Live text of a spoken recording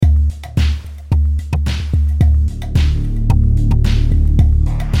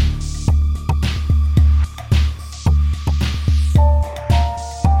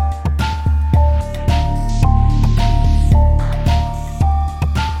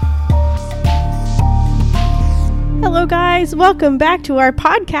Hello, guys. Welcome back to our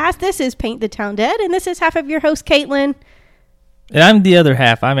podcast. This is Paint the Town Dead, and this is half of your host, Caitlin. And I'm the other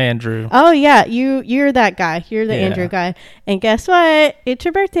half. I'm Andrew. Oh, yeah. You're that guy. You're the Andrew guy. And guess what? It's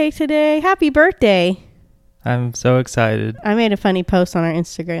your birthday today. Happy birthday. I'm so excited. I made a funny post on our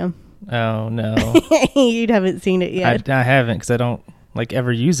Instagram. Oh, no. You haven't seen it yet. I haven't because I don't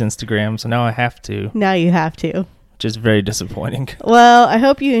ever use Instagram, so now I have to. Now you have to. Which is very disappointing. Well, I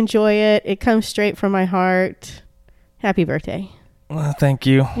hope you enjoy it. It comes straight from my heart. Happy birthday. Well, thank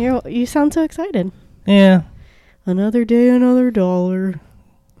you. You sound so excited. Yeah. Another day, another dollar.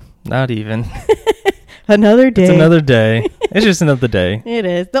 Not even. Another day. It's another day. It's just another day. It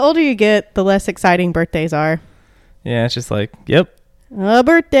is. The older you get, the less exciting birthdays are. Yeah, it's just like, yep. A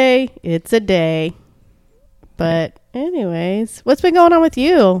birthday. It's a day. But anyways, what's been going on with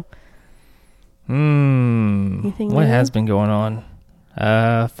you? Anything What new? has been going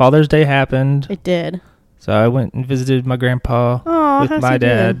on? Father's Day happened. It did. So I went and visited my grandpa Oh, with my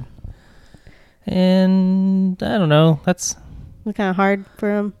dad. And I don't know. That's kind of hard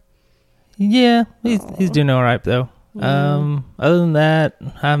for him. Yeah, he's doing all right though. Yeah. Other than that,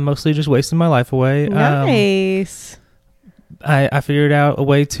 I'm mostly just wasting my life away. Nice. I figured out a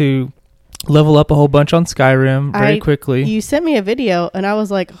way to level up a whole bunch on Skyrim very quickly. You sent me a video, and I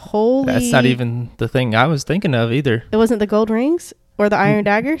was like, "Holy!" That's not even the thing I was thinking of either. It wasn't the gold rings or the iron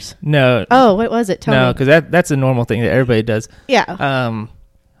daggers. No. Oh, what was it? Tell me. No, because that's a normal thing that everybody does. Yeah.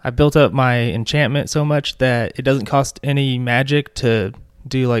 I built up my enchantment so much that it doesn't cost any magic to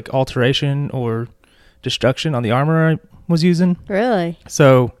do like alteration or destruction on the armor I was using. Really?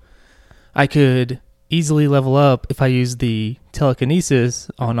 So I could easily level up if I use the telekinesis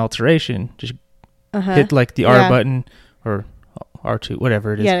on alteration. Just hit like the R button or R2,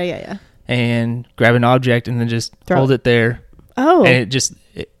 whatever it is. Yeah. And grab an object and then just hold it there. Oh. And it just,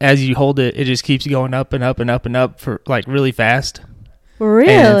 as you hold it, it just keeps going up and up and up and up for like really fast.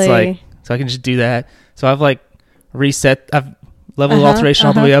 Really? And it's like, so I can just do that. So I've like I've leveled alteration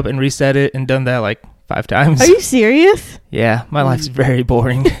all the way up and reset it and done that like 5 times. Are you serious? Yeah, my life's very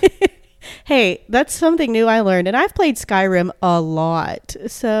boring. Hey, that's something new I learned, and I've played Skyrim a lot,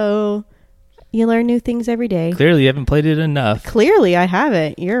 so you learn new things every day. Clearly, you haven't played it enough. Clearly, I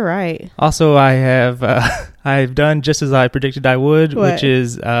haven't. You're right. Also, I have I've done just as I predicted I would, which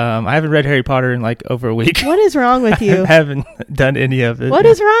is I haven't read Harry Potter in like over a week. What is wrong with you? I haven't done any of it. What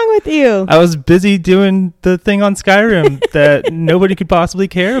is wrong with you? I was busy doing the thing on Skyrim that nobody could possibly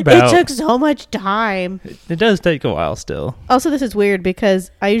care about. It took so much time. It does take a while still. Also, this is weird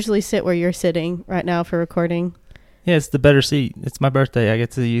because I usually sit where you're sitting right now for recording. Yeah, it's the better seat. It's my birthday. I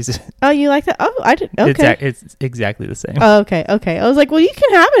get to use it. Oh, you like that? Oh, I did. Okay. It's exactly the same. Oh, okay. I was like, well, you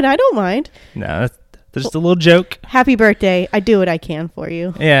can have it. I don't mind. No, that's just a little joke. Happy birthday. I do what I can for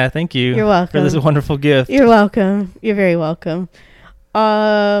you. Yeah, thank you. You're welcome. For this wonderful gift. You're welcome. You're very welcome.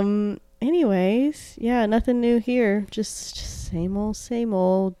 Anyways, yeah, nothing new here. Just same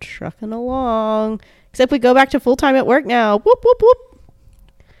old, trucking along. Except we go back to full time at work now. Whoop, whoop, whoop.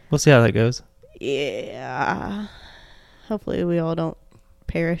 We'll see how that goes. Yeah. Hopefully we all don't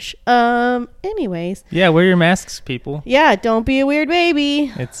perish. Anyways. Yeah, wear your masks, people. Yeah, don't be a weird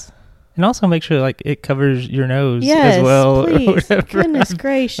baby. And also make sure like it covers your nose as well. Please. Or whatever. Goodness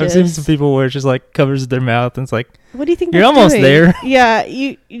gracious. I've seen some people where it just like covers their mouth and it's like, what do you think you're that's almost doing? there. Yeah,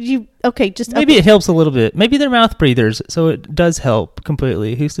 you okay, just maybe it helps a little bit. Maybe they're mouth breathers, so it does help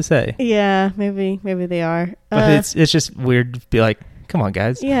completely. Who's to say? Yeah, maybe they are. But it's just weird to be like, come on,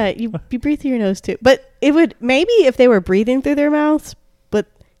 guys. Yeah, you breathe through your nose too. But it would maybe if they were breathing through their mouths, but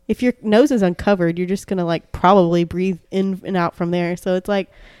if your nose is uncovered, you're just gonna like probably breathe in and out from there. So it's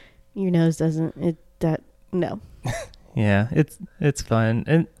like your nose doesn't no. Yeah, it's fun.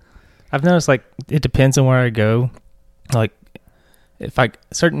 And I've noticed like it depends on where I go. Like if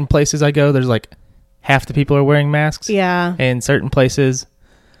certain places I go, there's like half the people are wearing masks. Yeah. And certain places,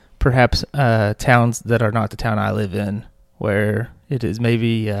 perhaps towns that are not the town I live in, where it is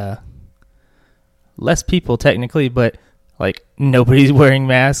maybe less people technically, but like nobody's wearing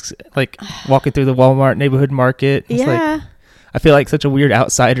masks, like walking through the Walmart neighborhood market. It's like, I feel like such a weird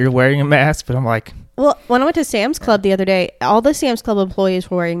outsider wearing a mask, but I'm like... Well, when I went to Sam's Club the other day, all the Sam's Club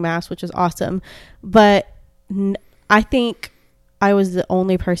employees were wearing masks, which is awesome. But I think I was the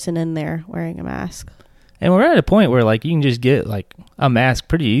only person in there wearing a mask. And we're at a point where like you can just get like a mask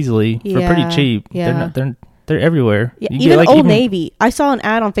pretty easily for pretty cheap. Yeah. They're everywhere. Yeah, even Old Navy. I saw an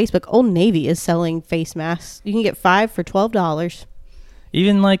ad on Facebook. Old Navy is selling face masks. You can get 5 for $12.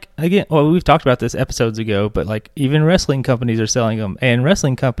 Even like, again, well, we've talked about this episodes ago, but like even wrestling companies are selling them. And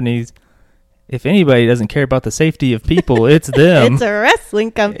wrestling companies, if anybody doesn't care about the safety of people, it's them. It's a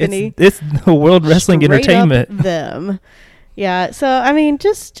wrestling company. It's the World Wrestling Straight Entertainment. up them. Yeah. So I mean,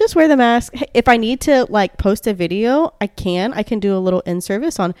 just wear the mask. If I need to like post a video, I can do a little in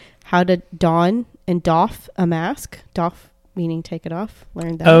service on how to don and doff a mask. Doff meaning take it off.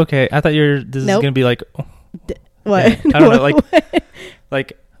 Learned that. Okay, I thought this is gonna be like what? Yeah, I don't know,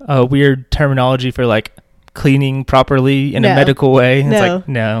 like a weird terminology for like cleaning properly in a medical way. It's like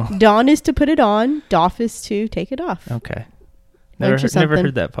no. Don is to put it on. Doff is to take it off. Okay. Never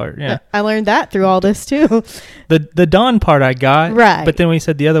heard that part. Yeah. I learned that through all this too. The dawn part I got. Right. But then when you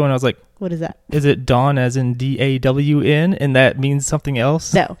said the other one, I was like, what is that? Is it dawn as in DAWN and that means something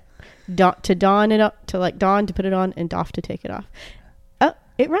else? No. To don it up, to like don to put it on, and doff to take it off. Oh,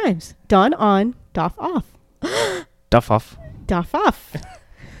 it rhymes. Don on, doff off. Doff off. Doff off.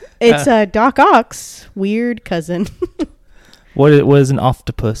 It's Doc Ock's weird cousin. What was an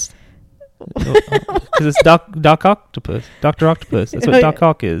octopus? Because it's Doc Octopus. Dr. Octopus. That's what Doc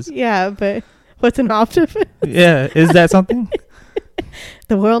Ock is. Yeah, but what's an octopus? Yeah, is that something?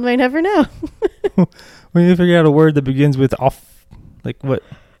 The world may never know. We need to figure out a word that begins with off, like what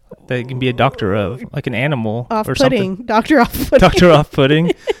that can be a doctor of, like an animal or something. Dr. Off-Pudding. Dr.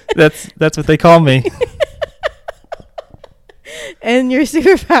 Off-Pudding. That's what they call me. And your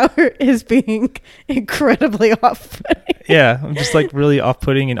superpower is being incredibly off-putting. Yeah, I'm just like really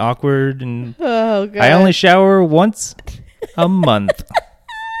off-putting and awkward, and oh god, I only shower once a month.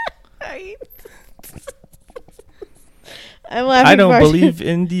 I'm laughing. I don't believe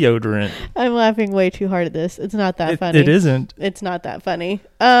in deodorant. I'm laughing way too hard at this. It's not that funny. It isn't. It's not that funny.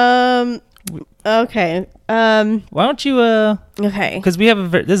 Okay. Why don't you okay, because we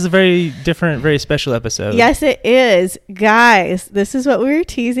have this is a very different, very special episode. Yes, it is. Guys, this is what we were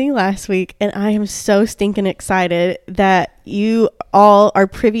teasing last week, and I am so stinking excited that you all are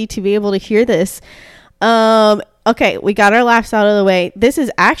privy to be able to hear this. Okay, we got our laughs out of the way. This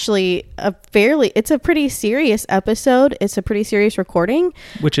is actually it's a pretty serious episode. It's a pretty serious recording.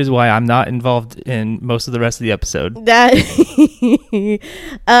 Which is why I'm not involved in most of the rest of the episode.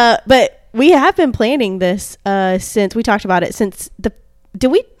 But we have been planning this since we talked about it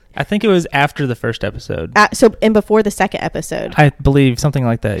I think it was after the first episode. And before the second episode. I believe something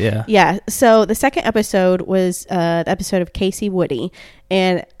like that, yeah. Yeah, so the second episode was the episode of Casey Woody.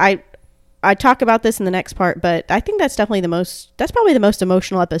 And I talk about this in the next part, but I think that's probably the most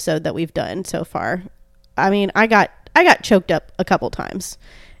emotional episode that we've done so far. I mean, I got choked up a couple times.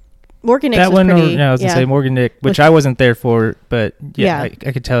 Morgan Nick was pretty... I was going to say Morgan Nick, which I wasn't there for, but I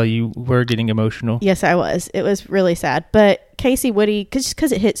could tell you were getting emotional. Yes, I was. It was really sad. But Casey Woody,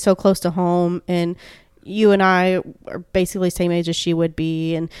 because it hit so close to home, and you and I are basically the same age as she would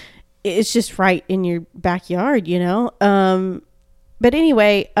be, and it's just right in your backyard, you know? But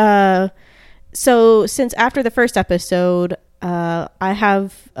anyway, so since after the first episode, I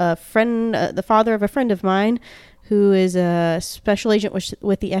have a friend, the father of a friend of mine, who is a special agent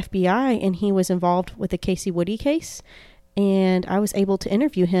with the FBI, and he was involved with the Casey Woody case, and I was able to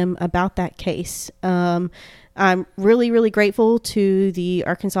interview him about that case. I'm really, really grateful to the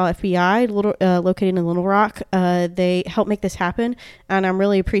Arkansas FBI located in Little Rock. They helped make this happen, and I'm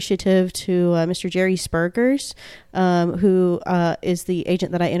really appreciative to Mr. Jerry Spurgers, who is the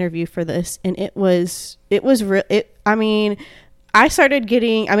agent that I interviewed for this. And I started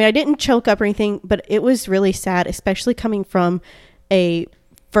getting, I didn't choke up or anything, but it was really sad, especially coming from a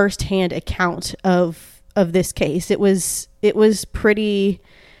firsthand account of this case. It was pretty,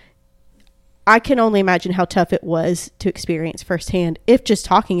 I can only imagine how tough it was to experience firsthand. If just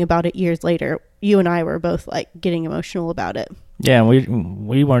talking about it years later, you and I were both like getting emotional about it. Yeah,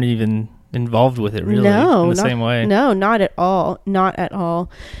 we weren't even involved with it really in the same way. No, not at all. Not at all.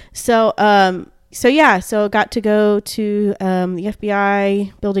 So got to go to the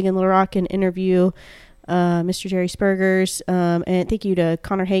FBI building in Little Rock and interview Mr. Jerry Spurgers. And thank you to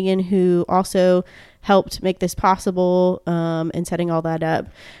Connor Hagan, who also helped make this possible and setting all that up.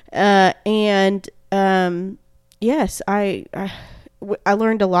 Yes, I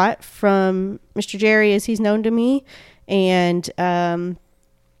learned a lot from Mr. Jerry, as he's known to me. And I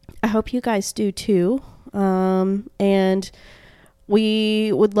hope you guys do too. And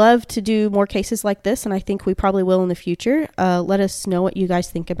we would love to do more cases like this, and I think we probably will in the future. Let us know what you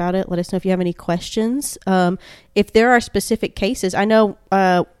guys think about it. Let us know if you have any questions. If there are specific cases, I know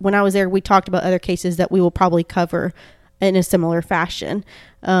when I was there, we talked about other cases that we will probably cover in a similar fashion.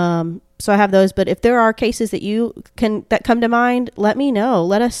 So I have those, but if there are cases that come to mind, let me know.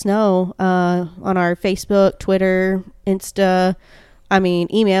 Let us know on our Facebook, Twitter, Insta. I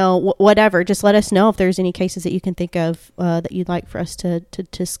mean, email, whatever. Just let us know if there's any cases that you can think of that you'd like for us to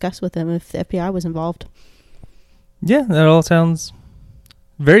discuss with them if the FBI was involved. Yeah, that all sounds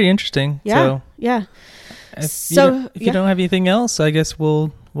very interesting. Yeah, so, yeah. If you don't have anything else, I guess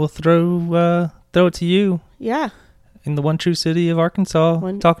we'll throw it to you. Yeah. In the one true city of Arkansas,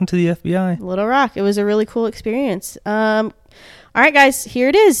 talking to the FBI. Little Rock. It was a really cool experience. All right, guys, here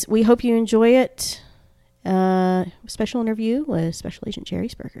it is. We hope you enjoy it. Special interview with Special Agent Jerry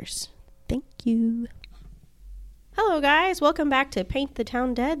Spergers. Thank you. Hello, guys. Welcome back to Paint the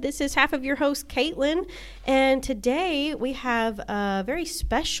Town Dead. This is half of your host, Caitlin, and today we have a very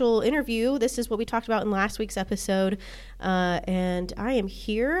special interview. This is what we talked about in last week's episode, and I am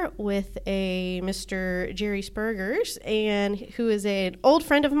here with a Mr. Jerry Spergers, and who is an old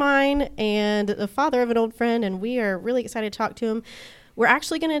friend of mine and the father of an old friend, and we are really excited to talk to him. We're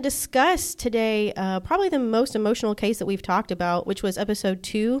actually going to discuss today probably the most emotional case that we've talked about, which was episode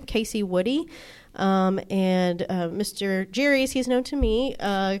 2, Casey Woody. And Mr. Jerry's, he's known to me,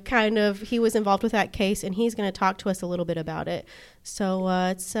 he was involved with that case, and he's going to talk to us a little bit about it. So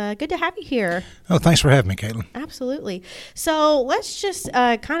it's good to have you here. Oh, thanks for having me, Caitlin. Absolutely. So let's just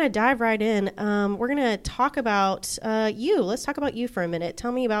kind of dive right in. We're going to talk about you. Let's talk about you for a minute.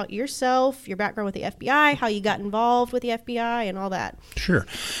 Tell me about yourself, your background with the FBI, how you got involved with the FBI, and all that. Sure.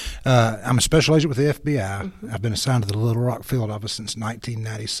 I'm a special agent with the FBI. Mm-hmm. I've been assigned to the Little Rock field office since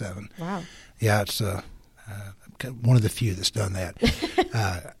 1997. Wow. Yeah, it's one of the few that's done that.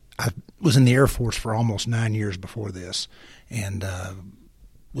 I was in the Air Force for almost 9 years before this, and I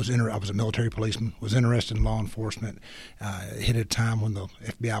was a military policeman, was interested in law enforcement. Hit at a time when the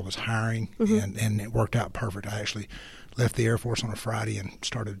FBI was hiring, mm-hmm. and it worked out perfect. I actually left the Air Force on a Friday and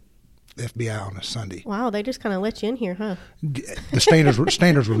started the FBI on a Sunday. Wow, they just kind of let you in here, huh? The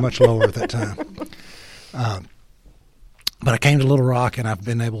standards were much lower at that time. But I came to Little Rock, and I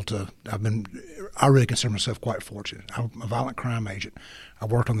really consider myself quite fortunate. I'm a violent crime agent. I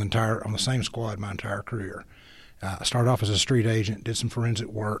worked on the same squad my entire career. I started off as a street agent, did some forensic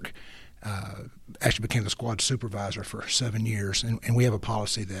work, actually became the squad supervisor for 7 years. And we have a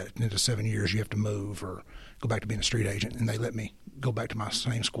policy that into 7 years you have to move or go back to being a street agent, and they let me go back to my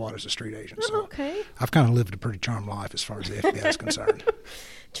same squad as a street agent. So okay. I've kind of lived a pretty charmed life as far as the FBI is concerned.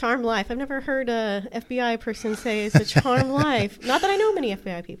 Charmed life. I've never heard a FBI person say it's a charmed life. Not that I know many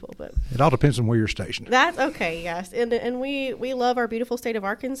FBI people, but it all depends on where you're stationed. That's okay. Yes, and we love our beautiful state of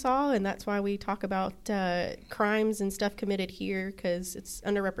Arkansas, and that's why we talk about crimes and stuff committed here, because it's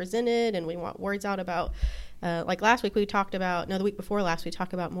underrepresented, and we want words out about. Like last week, the week before last, we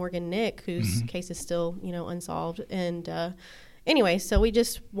talked about Morgan Nick, whose mm-hmm. case is still unsolved, and anyway, so we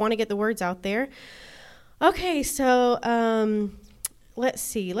just want to get the words out there. Okay, so. Let's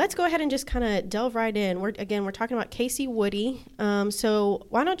see. Let's go ahead and just kind of delve right in. We're talking about Casey Woody. So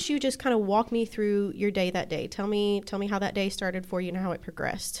why don't you just kind of walk me through your day that day? Tell me how that day started for you and how it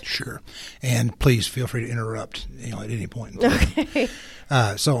progressed. Sure. And please feel free to interrupt, at any point in time. Okay.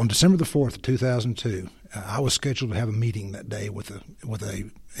 So on December the 4th of 2002, I was scheduled to have a meeting that day with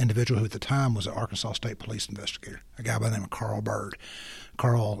a individual who at the time was an Arkansas State Police investigator, a guy by the name of Carl Bird.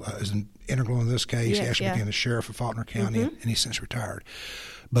 Carl is an integral in this case. He actually became the sheriff of Faulkner County, mm-hmm. and he's since retired.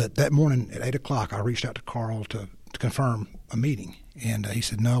 But that morning at 8 o'clock, I reached out to Carl to confirm a meeting. And he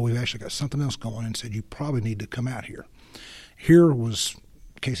said, no, we've actually got something else going, and said, you probably need to come out here. Here was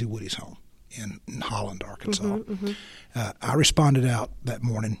Casey Woody's home in Holland, Arkansas. Mm-hmm, mm-hmm. I responded out that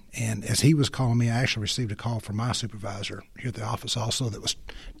morning, and as he was calling me, I actually received a call from my supervisor here at the office also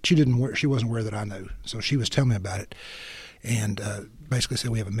she wasn't aware that I knew. So she was telling me about it. And basically said,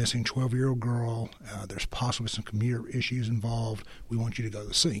 we have a missing 12-year-old girl. There's possibly some commuter issues involved. We want you to go to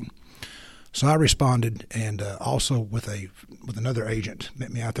the scene. So I responded, and also with another agent,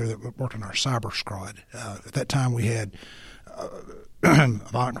 met me out there that worked on our cyber squad. At that time, we had a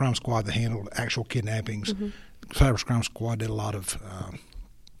violent crime squad that handled actual kidnappings. Mm-hmm. Cyber crime squad did a lot of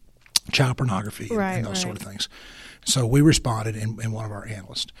child pornography and those sort of things. So we responded, and one of our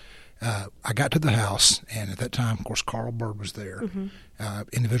analysts. I got to the house, and at that time, of course, Carl Bird was there. Mm-hmm.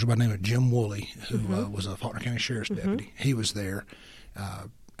 Individual by the name of Jim Woolley, who mm-hmm. Was a Faulkner County Sheriff's mm-hmm. deputy. He was there. I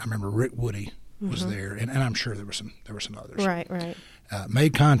remember Rick Woody was mm-hmm. there, and I'm sure there were some others. Right.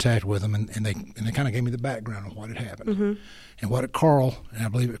 Made contact with them, and they kind of gave me the background of what had happened. Mm-hmm. And what Carl, and I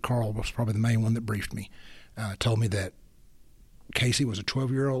believe that Carl was probably the main one that briefed me, told me that Casey was a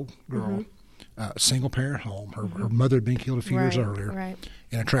 12-year-old girl. Mm-hmm. Single-parent home. Her mother had been killed a few years earlier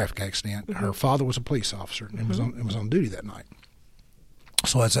in a traffic accident. Mm-hmm. Her father was a police officer and mm-hmm. was on duty that night.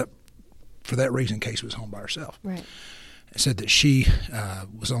 So for that reason, Casey was home by herself. Right. It said that she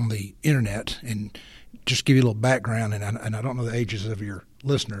was on the internet and just give you a little background, and I don't know the ages of your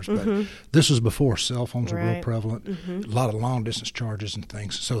listeners, but this was before cell phones were real prevalent, a lot of long-distance charges and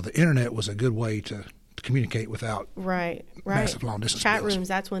things. So the Internet was a good way to communicate without massive long-distance chat bills. rooms.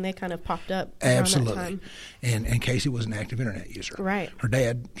 That's when they kind of popped up. Absolutely. Around that time. And Casey was an active Internet user. Right. Her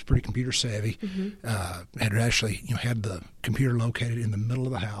dad was pretty computer savvy. Had actually had the computer located in the middle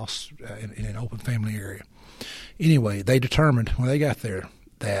of the house in an open family area. Anyway, they determined when they got there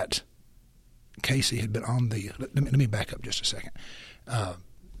that Casey had been on the. Let me back up just a second.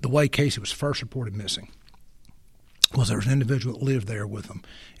 The way Casey was first reported missing was there was an individual that lived there with them.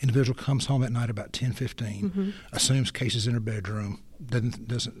 Individual comes home at night about 10:15, assumes Casey's in her bedroom,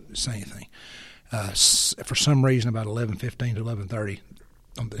 doesn't say anything. For some reason, about 11:15 to 11:30,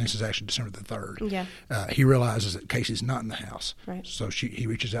 this is actually December the 3rd, he realizes that Casey's not in the house. Right. So he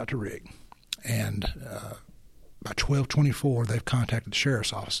reaches out to Rick, and by 12:24, they've contacted the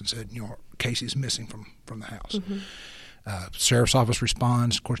sheriff's office and said, Casey's missing from the house. Sheriff's office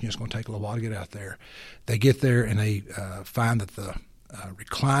responds. Of course, it's going to take a little while to get out there. They get there and they find that the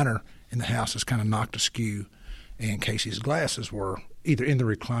recliner in the house is kind of knocked askew, and Casey's glasses were either in the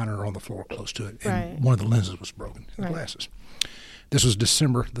recliner or on the floor close to it, and one of the lenses was broken in the glasses. This was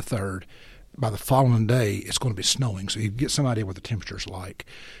December the 3rd. By the following day, it's going to be snowing, so you get some idea what the temperature's like.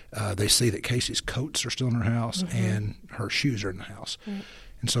 They see that Casey's coats are still in her house and her shoes are in the house.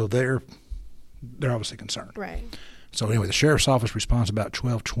 And so they're obviously concerned. Right. So anyway, the sheriff's office responds about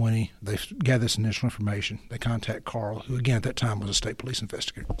 12:20. They gather this initial information. They contact Carl, who again at that time was a state police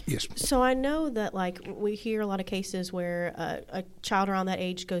investigator. Yes. So I know that we hear a lot of cases where a child around that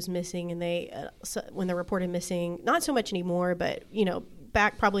age goes missing, and when they're reported missing, not so much anymore, but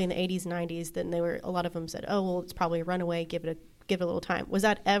back probably in the 80s and 90s, then a lot of them said, "Oh, well, it's probably a runaway. Give it a little time." Did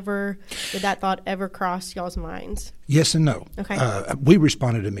that thought ever cross y'all's minds? Yes and no. Okay. We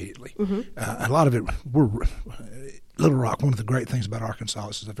responded immediately. A lot of it, Little Rock, one of the great things about Arkansas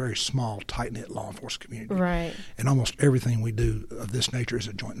is it's a very small, tight-knit law enforcement community. Right. And almost everything we do of this nature is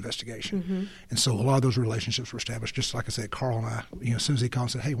a joint investigation. And so a lot of those relationships were established. Just like I said, Carl and I, as soon as he called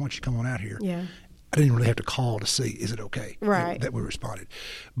and said, "Hey, why don't you come on out here?" Yeah. I didn't really have to call to see, is it okay? Right. That we responded.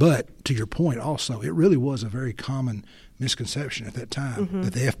 But to your point also, it really was a very common misconception at that time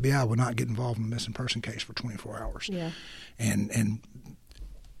that the FBI would not get involved in a missing person case for 24 hours. Yeah. And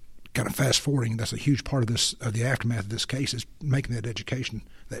kind of fast forwarding, that's a huge part of the aftermath of this case is making that education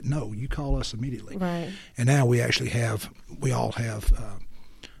that no, you call us immediately. Right. And now we all have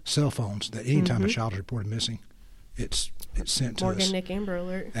cell phones that anytime a child is reported missing, it's sent to us. Morgan Nick Amber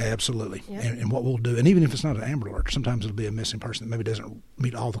Alert. Absolutely. Yep. And what we'll do, and even if it's not an Amber Alert, sometimes it'll be a missing person that maybe doesn't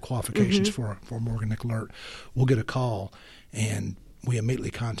meet all the qualifications for a Morgan Nick Alert. We'll get a call, and we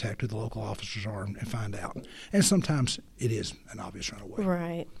immediately contact who the local officers are and find out. And sometimes it is an obvious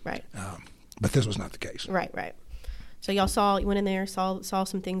runaway. Right. But this was not the case. Right. So you went in there, saw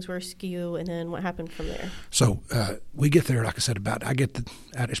some things were askew, and then what happened from there? So we get there, like I said,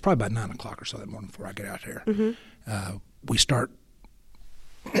 it's probably about 9 o'clock or so that morning before I get out there. We start,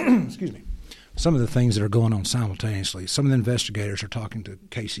 excuse me, some of the things that are going on simultaneously. Some of the investigators are talking to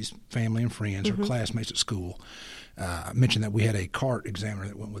Casey's family and friends or classmates at school. I mentioned that we had a CART examiner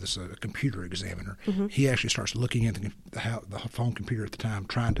that went with us, a computer examiner. He actually starts looking at the phone computer at the time,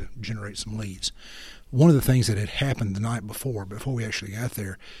 trying to generate some leads. One of the things that had happened the night before we actually got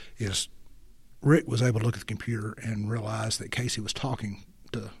there, is Rick was able to look at the computer and realize that Casey was talking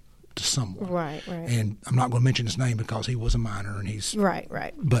to someone. Right. And I'm not going to mention his name because he was a minor and he's... Right.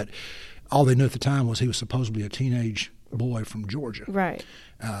 But all they knew at the time was he was supposedly a teenage boy from Georgia. Right.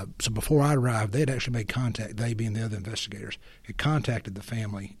 So before I arrived, they had actually made contact, they being the other investigators, had contacted the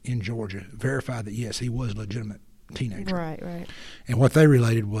family in Georgia, verified that, yes, he was a legitimate teenager. Right. And what they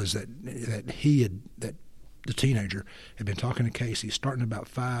related was that the teenager had been talking to Casey starting about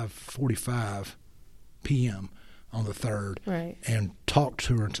 5:45 p.m. on the 3rd, right, and talked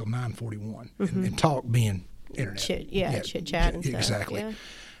to her until 9:41. And talk being internet. Chit chat and stuff. Exactly.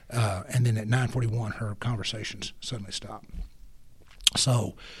 Yeah. And then at 9:41, her conversations suddenly stopped.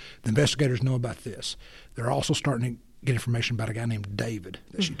 So the investigators know about this. They're also starting to get information about a guy named David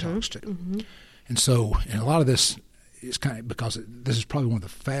that she talks to. And so, and a lot of this is kind of because this is probably one of the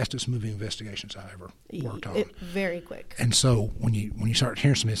fastest moving investigations I ever worked on. Very quick. And so when you start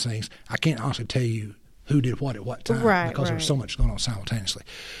hearing some of these things, I can't honestly tell you who did what at what time, because there's so much going on simultaneously.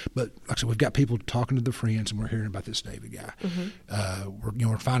 But like I said, we've got people talking to their friends, and we're hearing about this David guy.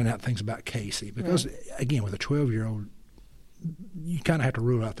 We're finding out things about Casey because, again, with a 12-year-old, you kind of have to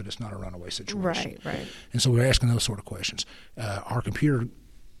rule out that it's not a runaway situation. Right. And so we're asking those sort of questions. Our computer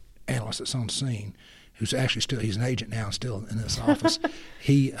analyst that's on scene, who's actually he's an agent now and still in this office,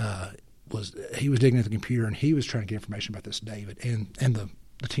 he he was digging at the computer, and he was trying to get information about this David and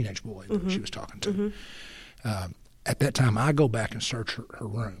the teenage boy that she was talking to. At that time, I go back and search her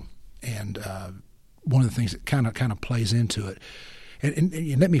room, and one of the things that kind of plays into it,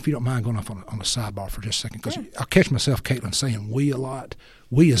 and let me, if you don't mind, going off on a sidebar for just a second, because I'll catch myself, Caitlin, saying "we" a lot.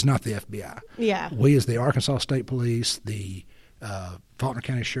 We is not the FBI. Yeah. We is the Arkansas State Police, the Faulkner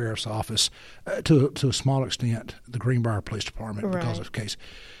County Sheriff's Office, to a small extent, the Greenbrier Police Department because of case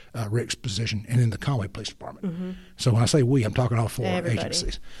Rick's position, and then the Conway Police Department. So when I say we, I'm talking all four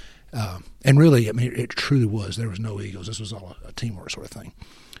agencies. And really, I mean, it truly was. There was no egos. This was all a teamwork sort of thing.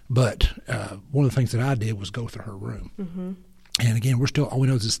 But one of the things that I did was go through her room. And again, all we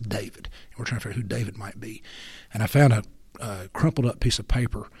know is this David. And we're trying to figure out who David might be. And I found a crumpled up piece of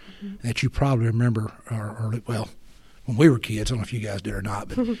paper that you probably remember, or well, when we were kids, I don't know if you guys did or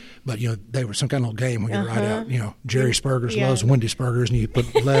not, but they were some kind of little game where you write out, Jerry Spurgers loves Wendy Spurgers, and you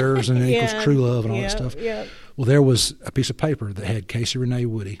put letters and it equals true love and all that stuff. Well, there was a piece of paper that had Casey Renee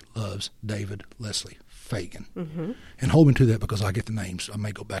Woody loves David Leslie Fagan. And hold me to that because I get the names. I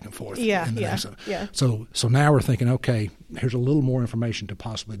may go back and forth. So now we're thinking, okay, here's a little more information to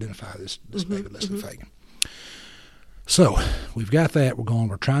possibly identify this David Leslie Fagan. So we've got that.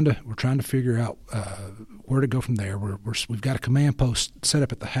 We're trying to figure out where to go from there. We've got a command post set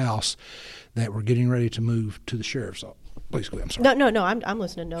up at the house that we're getting ready to move to the sheriff's office. Please go ahead. I'm sorry. No. I'm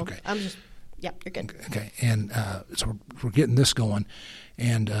listening. No, okay. I'm just. Yeah, you're good. Okay, and so we're getting this going,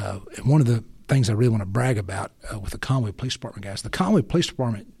 and one of the things I really want to brag about with the Conway Police Department guys, the Conway Police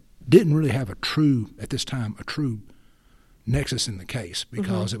Department didn't really have a true nexus in the case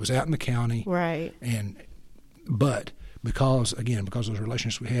because it was out in the county, right? But because of those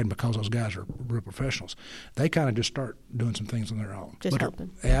relationships we had, and because those guys are real professionals, they kind of just start doing some things on their own. Just helping.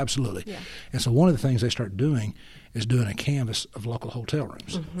 Absolutely. Yeah. And so one of the things they start doing is doing a canvass of local hotel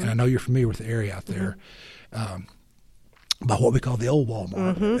rooms. And I know you're familiar with the area out there. By what we call the old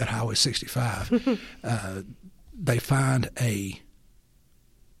Walmart at Highway 65, they find a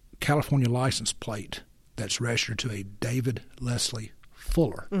California license plate that's registered to a David Leslie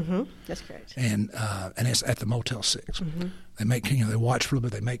Fuller. That's correct. And it's at the Motel 6. They make they watch for a little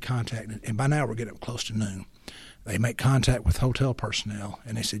bit. They make contact, and by now we're getting close to noon. They make contact with hotel personnel,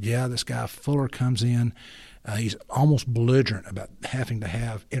 and they said, "Yeah, this guy Fuller comes in. He's almost belligerent about having to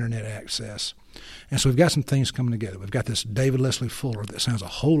have internet access." And so we've got some things coming together. We've got this David Leslie Fuller that sounds a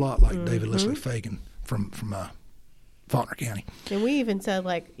whole lot like David Leslie Fagan from Faulkner County. And we even said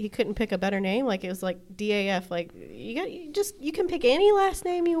he couldn't pick a better name. It was DAF. You can pick any last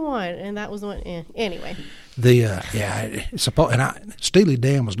name you want, and that was one. Anyway. Steely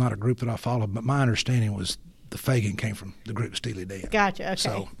Dan was not a group that I followed, but my understanding was the Fagan came from the group Steely Dan. Gotcha. Okay.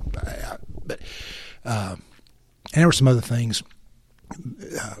 So, and there were some other things.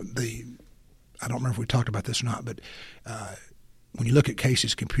 I don't remember if we talked about this or not, but when you look at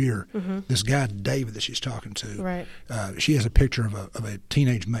Casey's computer, this guy David that she's talking to, right. She has a picture of a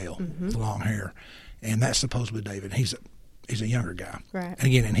teenage male with long hair, and that's supposedly David. He's a younger guy, right? And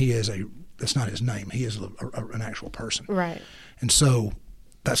again, that's not his name. He is an actual person, right? And so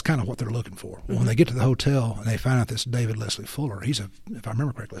that's kind of what they're looking for. When they get to the hotel and they find out this David Leslie Fuller, he's if I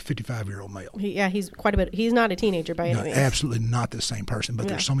remember correctly, a 55-year-old male. He's quite a bit. He's not a teenager by any means. Absolutely not the same person. But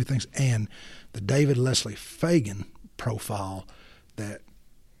there's so many things, and the David Leslie Fagan profile that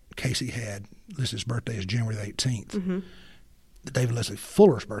Casey had listed his birthday as January the 18th. The David Leslie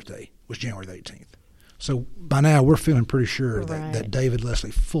Fuller's birthday was January the 18th. So by now we're feeling pretty sure that David Leslie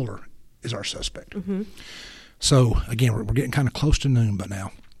Fuller is our suspect. So again, we're getting kind of close to noon by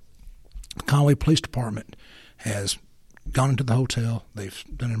now. The Conway Police Department has gone into the hotel. They've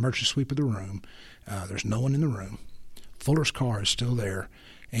done an emergency sweep of the room. There's no one in the room. Fuller's car is still there.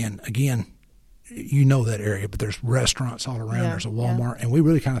 And again, you know that area, but there's restaurants all around. There's a Walmart. And we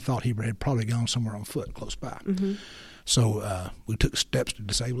really kind of thought he had probably gone somewhere on foot close by. So we took steps to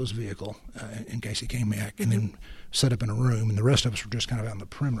disable his vehicle in case he came back, and then set up in a room. And the rest of us were just kind of out in the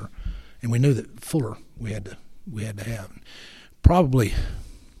perimeter. And we knew that Fuller we had to have. Probably,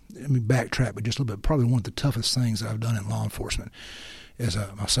 let me backtrack, but just a little bit. Probably one of the toughest things that I've done in law enforcement is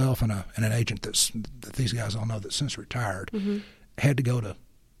myself and an agent that these guys all know that since retired had to go to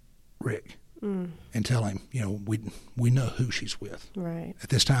Rick and tell him, we know who she's with. Right. At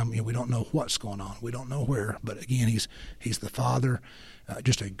this time, we don't know what's going on. We don't know where. But again, he's the father,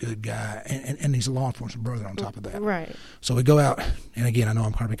 just a good guy, and he's a law enforcement brother on top of that. Right. So we go out, and again, I know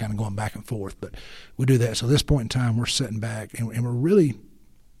I'm probably kind of going back and forth, but we do that. So at this point in time, we're sitting back, and we're really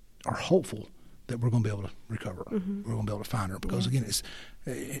are hopeful that we're going to be able to recover her. We're going to be able to find her because again,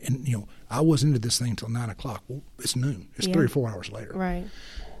 I wasn't into this thing until 9 o'clock. Well, it's noon. It's 3 or 4 hours later. Right.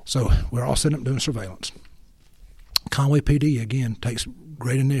 So we're all setting up doing surveillance. Conway PD, again, takes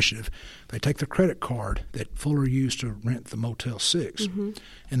great initiative. They take the credit card that Fuller used to rent the Motel 6,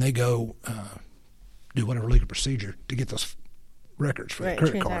 and they go do whatever legal procedure to get those records for the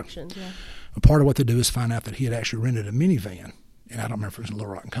credit card. Yeah. A part of what they do is find out that he had actually rented a minivan, and I don't remember if it was in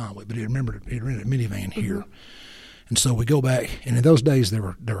Little Rock and Conway, but he rented a minivan here. And so we go back, and in those days there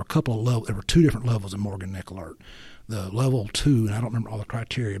were a couple of levels. There were two different levels of Morgan Neck Alert. The level 2, and I don't remember all the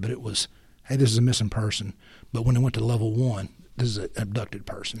criteria, but it was, hey, this is a missing person. But when it went to level 1, this is an abducted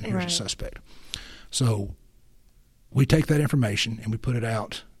person. Here's a suspect. So we take that information and we put it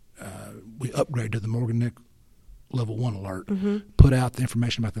out. We upgrade to the Morgan Neck level 1 alert, put out the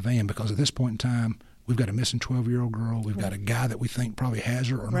information about the van, because at this point in time, we've got a missing 12-year-old girl. We've got a guy that we think probably has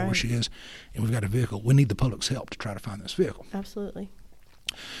her or know where she is, and we've got a vehicle. We need the public's help to try to find this vehicle. Absolutely.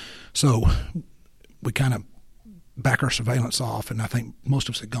 So we kind of back our surveillance off, and I think most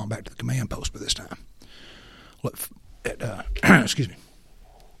of us had gone back to the command post by this time. Excuse me.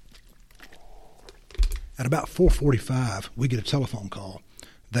 At about 4:45, we get a telephone call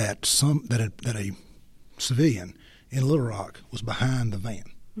that a civilian in Little Rock was behind the van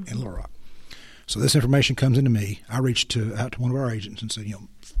in Little Rock. So this information comes into me. I reached out to one of our agents and said,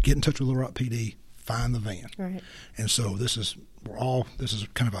 get in touch with Little Rock PD, find the van. Right. And so this is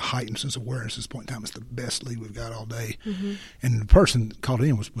kind of a heightened sense of awareness at this point in time. It's the best lead we've got all day. And the person that called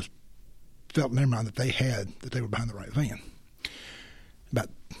in was felt in their mind that they were behind the right van. About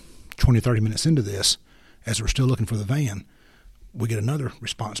 20, 30 minutes into this, as we're still looking for the van, we get another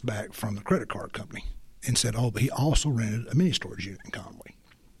response back from the credit card company and said, but he also rented a mini storage unit in Conway.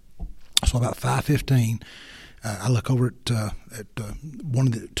 So about 5:15, I look over at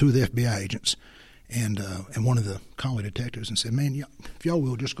two of the FBI agents and one of the Conway detectives and said, man, if y'all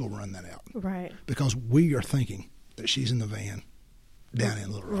will, just go run that out. Right. Because we are thinking that she's in the van down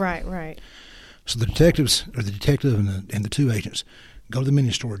in Little Rock. Right. So the detective and the two agents go to the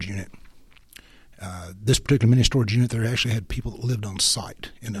mini storage unit. This particular mini storage unit, there actually had people that lived on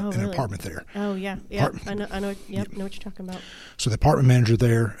site in an apartment there. Oh yeah. I know. Know what you're talking about. So the apartment manager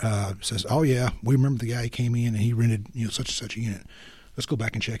there says, "Oh yeah, we remember the guy who came in and he rented such and such a unit. Let's go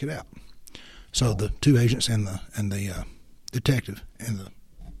back and check it out." So the two agents and the detective and the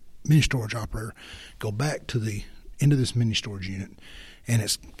mini storage operator go back into this mini storage unit. And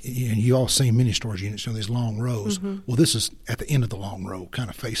it's, you all seen mini storage units, these long rows. Well, this is at the end of the long row, kind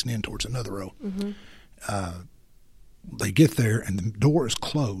of facing in towards another row. They get there, and the door is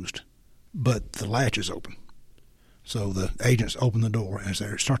closed, but the latch is open. So the agents open the door, and as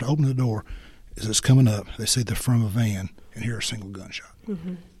they start to open the door, as it's coming up, they see the front of a van and hear a single gunshot.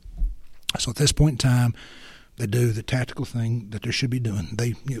 So at this point in time, they do the tactical thing that they should be doing.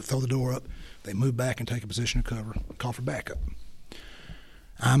 They throw the door up, they move back and take a position of cover, call for backup.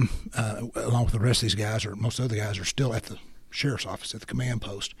 I'm, along with the rest of these guys, or most of the other guys, are still at the sheriff's office, at the command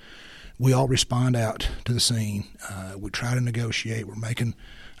post. We all respond out to the scene. We try to negotiate. We're making,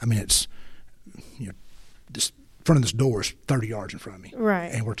 it's, this front of this door is 30 yards in front of me.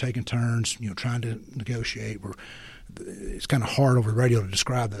 Right. And we're taking turns, trying to negotiate. It's kind of hard over the radio to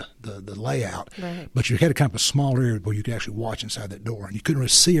describe the layout. Right. But you had a kind of a small area where you could actually watch inside that door. And you couldn't really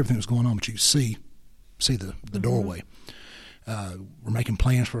see everything that was going on, but you could see the doorway. We're making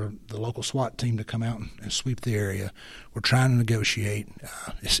plans for the local SWAT team to come out and sweep the area. We're trying to negotiate.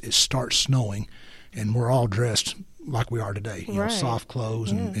 It starts snowing, and we're all dressed like we are today, soft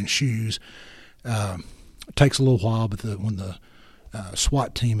clothes and shoes. It takes a little while, but when the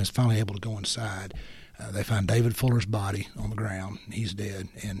SWAT team is finally able to go inside, they find David Fuller's body on the ground. He's dead,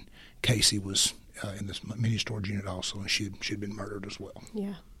 and Casey was in this mini storage unit also, and she'd been murdered as well.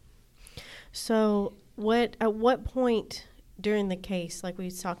 Yeah. So at what point during the case, like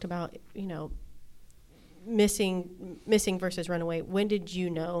we talked about, missing versus runaway, when did you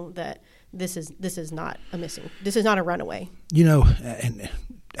know that this is not a runaway? And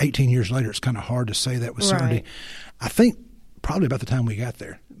 18 years later, it's kind of hard to say that with certainty. Right. I think probably about the time we got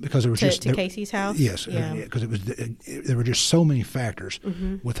there, because there was to Casey's house. Yes, because there were just so many factors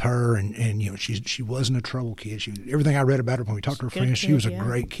with her, and she wasn't a trouble kid. Everything I read about her when we talked to her friends, she was a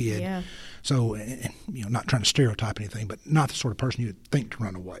great kid. Yeah. So, not trying to stereotype anything, but not the sort of person you'd think to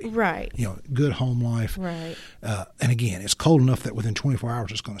run away. Right. Good home life. Right. And again, it's cold enough that within 24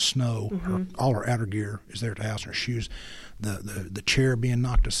 hours it's going to snow. All her outer gear is there at the house, her shoes, the chair being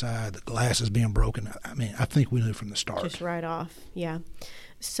knocked aside, the glasses being broken. I think we knew from the start. Just right off. Yeah.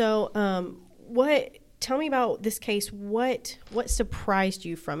 So, tell me about this case. What surprised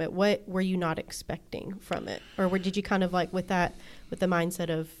you from it? What were you not expecting from it? Or did you kind of with the mindset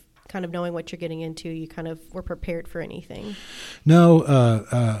of kind of knowing what you're getting into, you kind of were prepared for anything? No,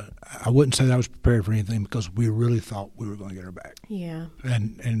 I wouldn't say that I was prepared for anything because we really thought we were going to get her back. Yeah.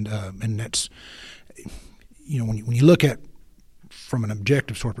 And that's, when you look at from an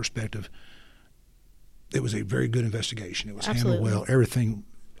objective sort of perspective, it was a very good investigation. It was Absolutely. handled well. Everything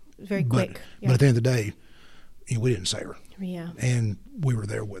very quick. But at the end of the day, we didn't save her. Yeah. And we were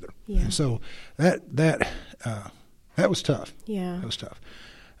there with her. Yeah. And so that was tough. Yeah. That was tough.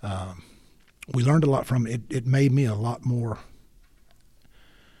 We learned a lot from it. It made me a lot more,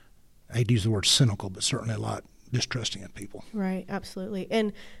 I hate to use the word cynical, but certainly a lot distrusting of people. Right, absolutely.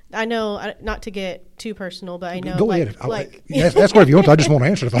 And I know, not to get too personal, but I know. Go ahead. That's what if you want to. I just want to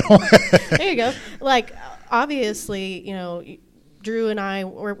answer if I don't. There you go. Like, obviously, Drew and I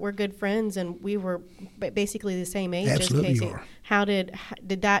were good friends, and we were basically the same age. Absolutely, as Casey. you are. How did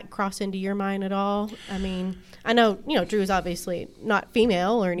that cross into your mind at all? I mean, I know Drew is obviously not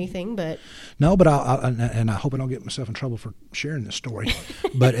female or anything, but no. But I hope I don't get myself in trouble for sharing this story.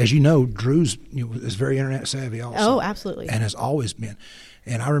 But as you know, Drew's is very internet savvy also. Oh, absolutely, and has always been.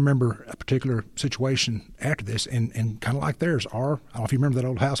 And I remember a particular situation after this, and kind of like theirs. I don't know if you remember that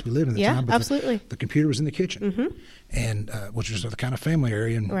old house we lived in at the time. But absolutely. The computer was in the kitchen, mm-hmm. and which was the kind of family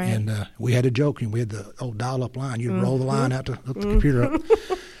area. And, right. and we had a joke, and we had the old dial-up line. You'd mm-hmm. roll the line out to hook the computer up.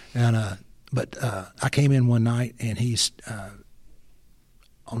 And but I came in one night, and he's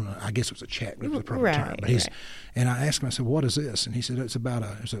I guess it was a chat, it was the proper term. But he's, and I asked him, I said, "What is this?" And he said, "It's about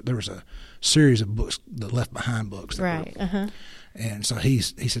there was a series of books, the Left Behind books." Right. Uh-huh. And so he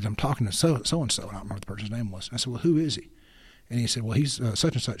said, "I'm talking to so and so, and I don't remember what the person's name was." And I said, "Well, who is he?" And he said, "Well, he's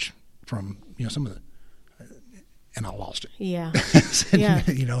such and such from some of the," and I lost it. Yeah. Said, yeah.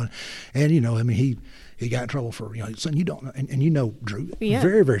 I mean, he got in trouble for son, you don't know, and Drew, yeah.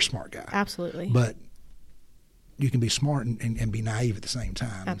 very, very smart guy. Absolutely. But you can be smart and be naive at the same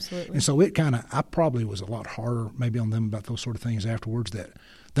time. Absolutely. And so I probably was a lot harder maybe on them about those sort of things afterwards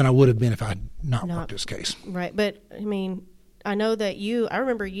than I would have been if I had not worked this case. Right. But I mean, I know that I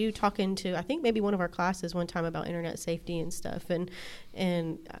remember you talking to, I think maybe one of our classes one time about internet safety and stuff.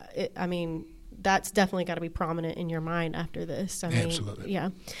 I mean, that's definitely got to be prominent in your mind after this. I mean, absolutely. Yeah.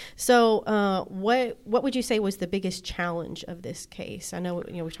 So, what would you say was the biggest challenge of this case? I know,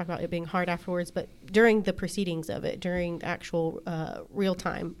 we talked about it being hard afterwards, but during the proceedings of it, during the actual real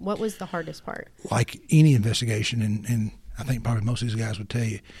time, what was the hardest part? Like any investigation, and I think probably most of these guys would tell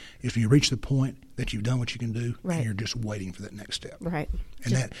you, is when you reach the point that you've done what you can do, right. and you're just waiting for that next step. Right.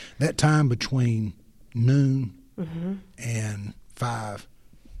 And that time between noon mm-hmm. and 5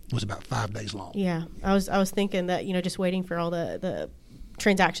 was about 5 days long. Yeah. I was thinking that, just waiting for all the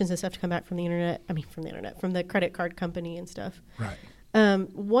transactions and stuff to come back from the credit card company and stuff. Right.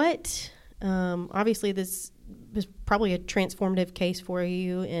 Obviously this was probably a transformative case for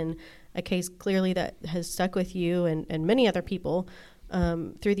you, and a case clearly that has stuck with you and many other people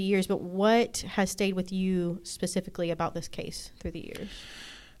through the years, but what has stayed with you specifically about this case through the years?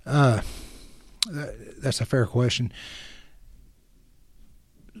 That's a fair question.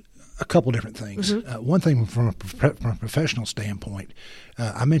 A couple different things. Mm-hmm. One thing from a professional standpoint,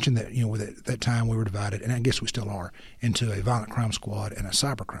 I mentioned that with that time we were divided, and I guess we still are, into a violent crime squad and a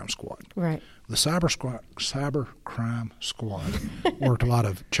cyber crime squad. Right. The cyber crime squad worked a lot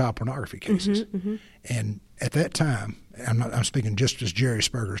of child pornography cases, mm-hmm, mm-hmm. and at that time, I'm speaking just as Jerry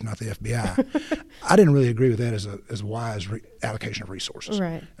Spurgers, not the FBI. I didn't really agree with that as a wise allocation of resources.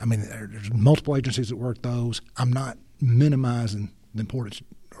 Right. I mean, there's multiple agencies that work those. I'm not minimizing the importance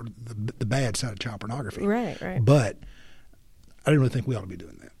or the bad side of child pornography. Right. But I didn't really think we ought to be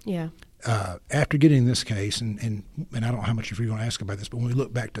doing that. Yeah. After getting this case, and I don't know how much you're going to ask about this, but when we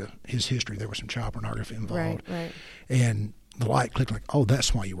look back to his history, there was some child pornography involved. Right. And the light clicked like, oh,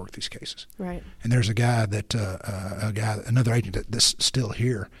 that's why you work these cases. Right. And there's a guy another agent that's still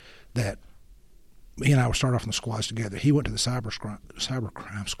here, that he and I were started off in the squads together. He went to the cyber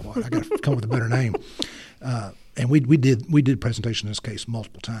crime squad. I got to come up with a better name. And we did presentation in this case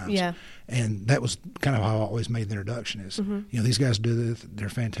multiple times. Yeah. And that was kind of how I always made the introduction is, mm-hmm. These guys do this, they're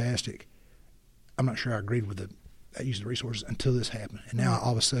fantastic. I'm not sure I agreed with the use of the resources until this happened. And now I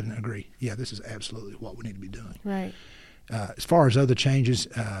all of a sudden agree, yeah, this is absolutely what we need to be doing. Right. As far as other changes,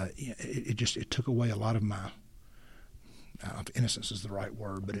 it took away a lot of my, I don't know if innocence is the right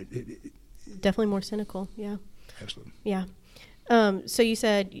word, but it definitely more cynical. Yeah. Absolutely. Yeah. So you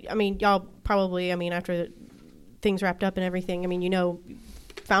said, y'all probably, after things wrapped up and everything,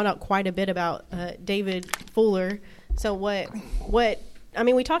 found out quite a bit about David Fuller. So what I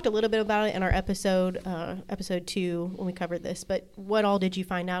mean, we talked a little bit about it in our episode 2 when we covered this, but what all did you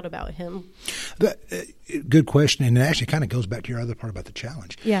find out about him? Good question, and it actually kind of goes back to your other part about the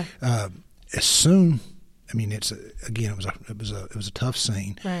challenge. Yeah. As soon, I mean, it was a tough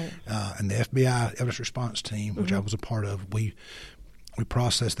scene, right? And the FBI evidence response team, which I was a part of, we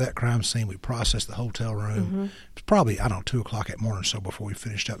processed that crime scene. We processed the hotel room. It was probably 2:00 that morning or so before we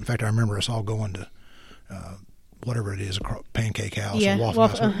finished up. In fact, I remember us all going to whatever it is, Pancake House or Waffle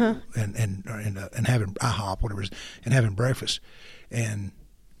House, and having IHOP, whatever it is, and having breakfast. And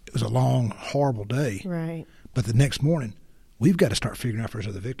it was a long, horrible day. Right. But the next morning, we've got to start figuring out if there's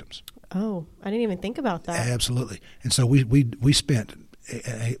other victims. Oh, I didn't even think about that. Absolutely. And so we spent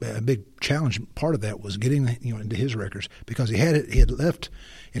a big challenge. Part of that was getting into his records, because he had left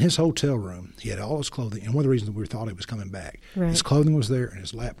in his hotel room. He had all his clothing, and one of the reasons we thought he was coming back, his clothing was there and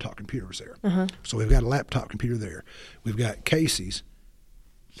his laptop computer was there. So we've got a laptop computer there. We've got Casey's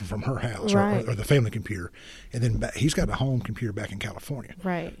from her house, or the family computer, and then he's got a home computer back in California.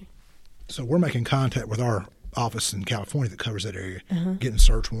 Right. So we're making contact with our office in California that covers that area, getting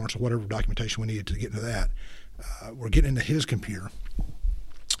search warrants or whatever documentation we needed to get into that. We're getting into his computer.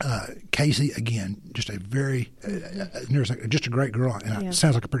 Casey, again, just a very, just a great girl, and it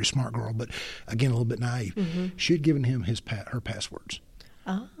sounds like a pretty smart girl, but again, a little bit naive. She had given him her passwords,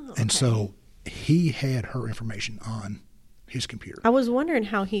 and so he had her information on his computer. I was wondering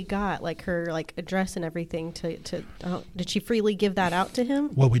how he got her address and everything to did she freely give that out to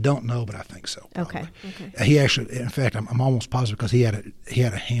him? Well, we don't know, but I think so. Probably. Okay. He actually, in fact, I'm almost positive, because he had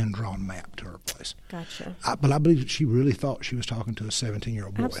a hand-drawn map to her place. Gotcha. But I believe she really thought she was talking to a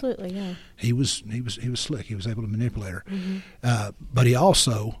 17-year-old boy. Absolutely, yeah. He was slick. He was able to manipulate her. But he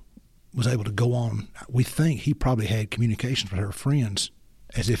also was able to go on. We think he probably had communications with her friends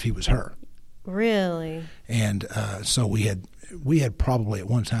as if he was her. Really? And so we had probably at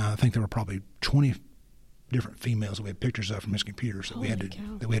one time, I think there were probably 20 different females that we had pictures of from his computers that we had to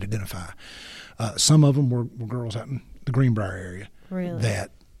identify. Some of them were girls out in the Greenbrier area. Really?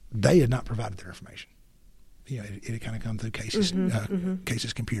 That they had not provided their information. It had kind of come through Casey's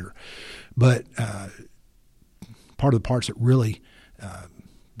Casey's computer. But part of the parts that really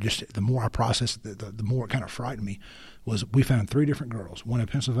just the more I processed it, the more it kind of frightened me, was we found 3 different girls, one in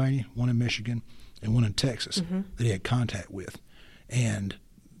Pennsylvania, one in Michigan, and one in Texas that he had contact with. And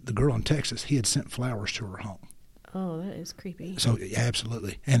the girl in Texas, he had sent flowers to her home. Oh, that is creepy. So,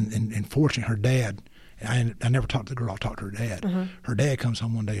 absolutely. And fortunately, her dad, I never talked to the girl, I talked to her dad. Her dad comes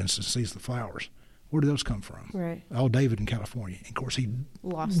home one day and sees the flowers. Where do those come from? Right. Oh, David in California. And of course, he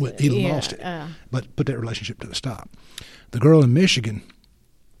lost it, but put that relationship to the stop. The girl in Michigan,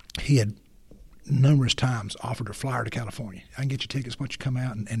 he had numerous times offered her flyer to California. I can get you tickets once you come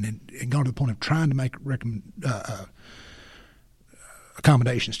out, and gone to the point of trying to make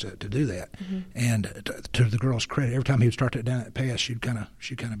accommodations to do that. And to the girl's credit, every time he would start down that path, she'd kind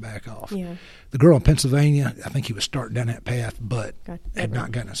of back off. Yeah. The girl in Pennsylvania, I think he was starting down that path, but had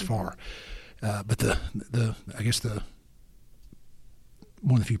not gotten as far. But I guess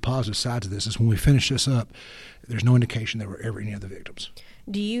one of the few positive sides of this is when we finish this up, there's no indication there were ever any other victims.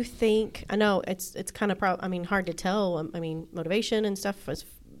 Do you think, I know it's kind of hard to tell, motivation and stuff was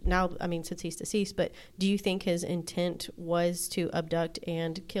now, since he's deceased, but do you think his intent was to abduct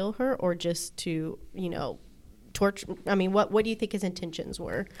and kill her, or just to, torture? What do you think his intentions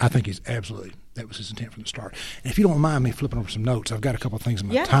were? I think that was his intent from the start. And if you don't mind me flipping over some notes, I've got a couple of things in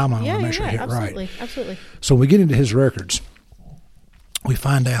my timeline I want to make sure I hit right. Absolutely. So we get into his records. We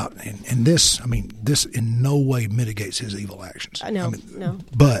find out, and this in no way mitigates his evil actions. No.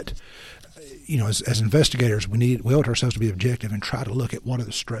 But, as investigators, we owe it to ourselves to be objective and try to look at what are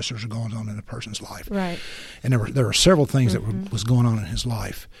the stressors that are going on in a person's life. Right. And there were several things that was going on in his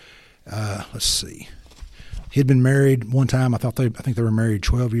life. Let's see. He had been married one time. I think they were married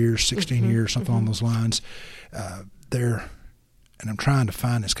 12 years, 16 years, something along those lines. And I'm trying to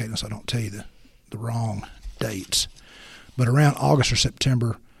find this, Caitlin, so I don't tell you the wrong dates. But around August or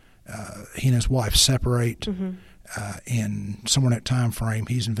September, he and his wife separate. And somewhere in that time frame,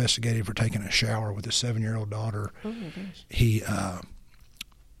 he's investigated for taking a shower with his 7-year-old daughter. Oh my gosh. He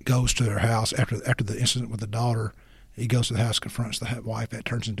goes to their house after the incident with the daughter. He goes to the house, confronts the wife. That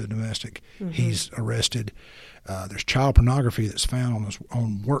turns into domestic. He's arrested. There's child pornography that's found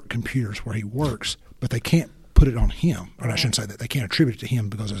on work computers where he works, but they can't put it on him. Or I shouldn't say that. They can't attribute it to him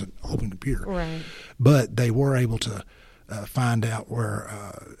because it's an open computer. Right. But they were able to find out where,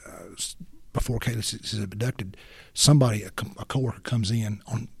 before Kayla is abducted, somebody, a coworker, comes in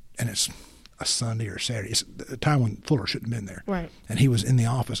and it's a Sunday or Saturday. It's a time when Fuller shouldn't have been there. Right. And he was in the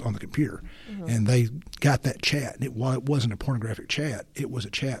office on the computer. And they got that chat. And it wasn't a pornographic chat. It was a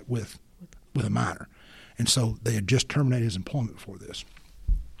chat with a minor. And so they had just terminated his employment for this.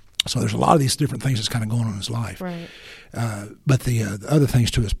 So there's a lot of these different things that's kind of going on in his life. Right. But the other things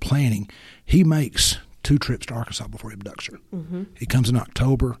to his planning, he makes 2 trips to Arkansas before he abducts her. Mm-hmm. He comes in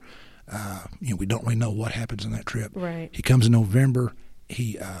October. We don't really know what happens on that trip. Right. He comes in November.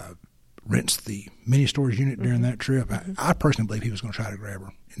 He rents the mini storage unit during that trip. I personally believe he was going to try to grab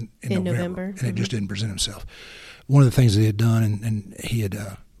her in November. And it just didn't present himself. One of the things that he had done, and he had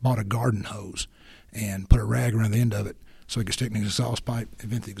bought a garden hose and put a rag around the end of it so he could stick an exhaust pipe and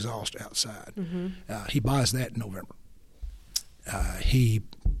vent the exhaust outside. He buys that in November. He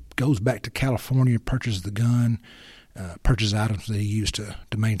goes back to California, purchases the gun, purchases items that he used to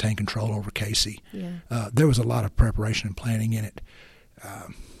maintain control over Casey. Yeah. There was a lot of preparation and planning in it.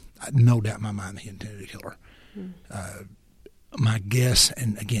 No doubt in my mind that he intended to kill her. My guess,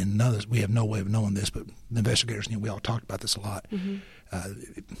 and again, we have no way of knowing this, but the investigators, we all talked about this a lot.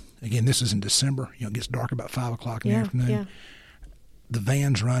 Again, this is in December. It gets dark about 5 o'clock in the afternoon. Yeah. The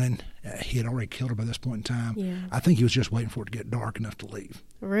van's running. He had already killed her by this point in time. Yeah. I think he was just waiting for it to get dark enough to leave.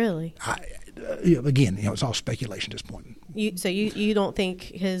 Really? Again, it's all speculation at this point. So you don't think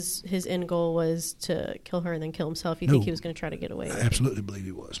his end goal was to kill her and then kill himself? You think he was going to try to get away? I absolutely believe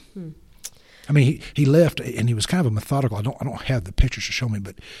he was. I mean, he left, and he was kind of a methodical. I don't have the pictures to show me,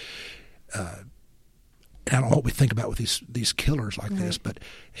 but and I don't know what we think about with these killers like this, but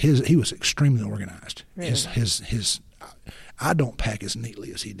he was extremely organized. Really? His I don't pack as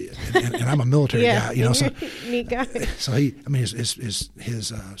neatly as he did, and I'm a military guy, so neat guy. So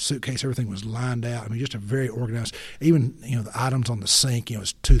his suitcase, everything was lined out. I mean, just a very organized. Even the items on the sink,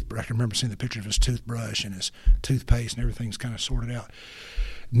 his toothbrush. I can remember seeing the picture of his toothbrush and his toothpaste, and everything's kind of sorted out.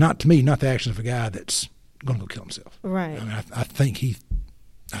 Not the actions of a guy that's going to go kill himself. Right. I mean, I think he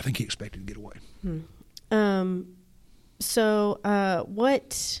expected to get away. So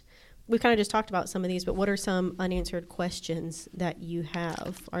what? We kind of just talked about some of these, but what are some unanswered questions that you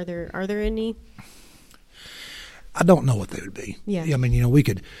have? Are there any? I don't know what they would be. Yeah. I mean, we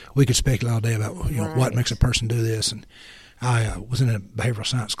could speculate all day about what makes a person do this. And I was in a behavioral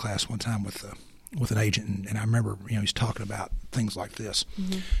science class one time with an agent, and I remember he's talking about things like this,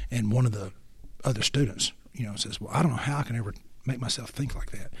 and one of the other students says, "Well, I don't know how I can ever make myself think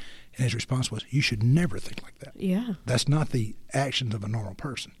like that." And his response was, "You should never think like that. Yeah, that's not the actions of a normal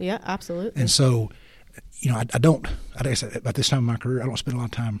person." Yeah, absolutely. And so, I don't. Like I said, at this time in my career, I don't spend a lot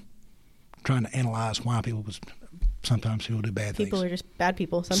of time trying to analyze why people. Sometimes people do bad things. People are just bad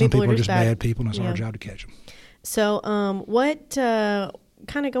people. Some people are just bad people, and it's our job to catch them. So, what?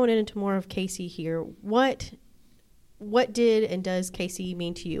 Kind of going into more of Casey here. What did and does Casey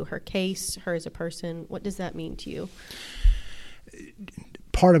mean to you? Her case, her as a person. What does that mean to you?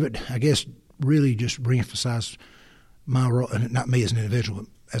 Part of it, I guess, really just reemphasized my role, not me as an individual,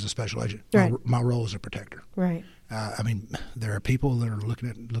 but as a special agent. Right. My role as a protector. Right. I mean, there are people that are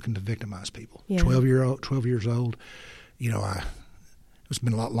looking to victimize people. Yeah. 12 years old. It's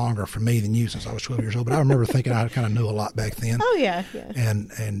been a lot longer for me than you since I was 12 years old. But I remember thinking I kind of knew a lot back then. Oh yeah.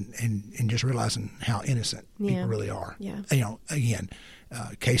 And just realizing how innocent people really are. Yeah. Again,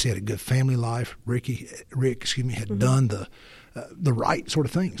 Casey had a good family life. Rick, had done the right sort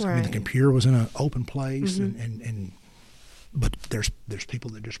of things. Right. I mean, the computer was in an open place, but there's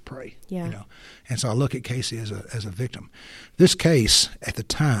people that just pray. Yeah. And so I look at Casey as a victim. This case at the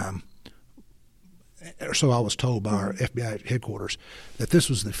time, or so I was told by our FBI headquarters, that this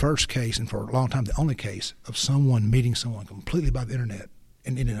was the first case, and for a long time the only case, of someone meeting someone completely by the internet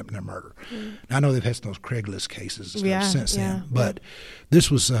and ending up in a murder. Now, I know they've had some of those Craigslist cases and stuff since then, but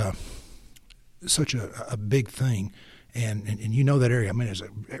this was such a big thing. And that area, I mean, it's a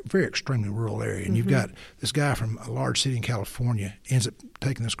very extremely rural area. And you've got this guy from a large city in California ends up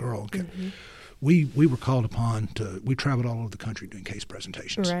taking this girl. We were called upon we traveled all over the country doing case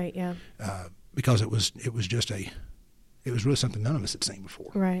presentations. Right, yeah. Because it was really something none of us had seen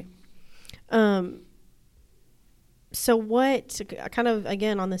before. Right. So what, kind of,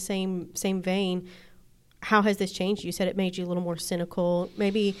 again, on the same vein, how has this changed? You said it made you a little more cynical.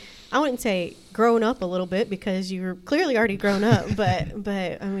 Maybe, I wouldn't say grown up a little bit, because you're clearly already grown up, but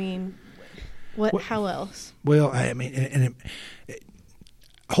I mean, how else? Well, I mean,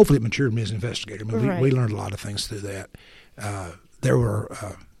 hopefully it matured me as an investigator. I mean, we learned a lot of things through that. There were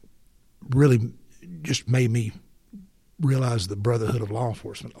really just made me realize the brotherhood of law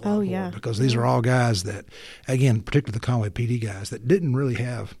enforcement a lot more, because these are all guys that, again, particularly the Conway PD guys, that didn't really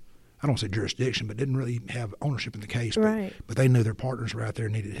have I don't say jurisdiction, but didn't really have ownership in the case. Right. But they knew their partners were out there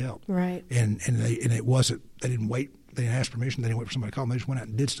and needed help. Right. And it wasn't, they didn't wait. They didn't ask permission. They didn't wait for somebody to call them. They just went out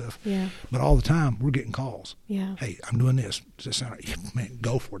and did stuff. Yeah. But all the time, we're getting calls. Yeah. Hey, I'm doing this. Does that sound right? Yeah, man,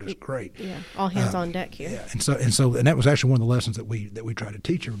 go for it. It's great. Yeah. All hands on deck here. Yeah. And that was actually one of the lessons that we try to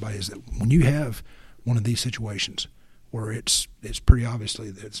teach everybody is that when you have one of these situations where it's pretty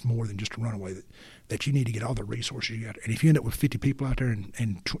obviously that it's more than just a runaway, that you need to get all the resources you got. And if you end up with 50 people out there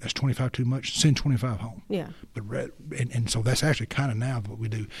and that's 25 too much, send 25 home. Yeah. But and so that's actually kind of now what we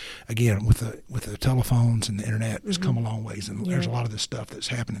do. Again, with the telephones and the internet, it's come a long ways, and there's a lot of this stuff that's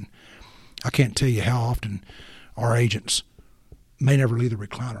happening. I can't tell you how often our agents may never leave the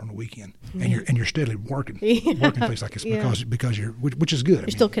recliner on the weekend, and you're steadily working a place like this because you're, which is good. You're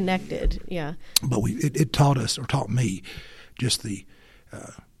still connected, yeah. But it taught us, or taught me, just the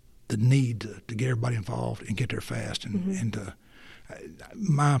need to get everybody involved and get there fast, and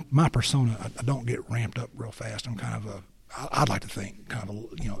my persona, I don't get ramped up real fast. I'm kind of I'd like to think kind of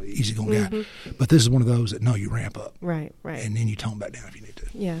a easygoing guy, but this is one of those that you ramp up, right, and then you tone back down if you need to.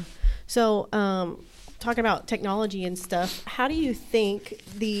 Yeah. So, talking about technology and stuff, how do you think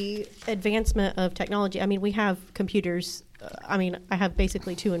the advancement of technology? I mean, we have computers. I have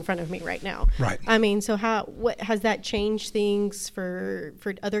basically 2 in front of me right now. Right. I mean, so what has that changed things for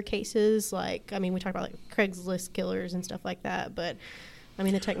other cases? Like, I mean, we talk about like Craigslist killers and stuff like that, but I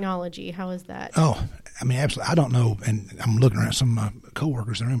mean, the technology, how is that? Oh, I mean, absolutely. I don't know, and I'm looking around some of my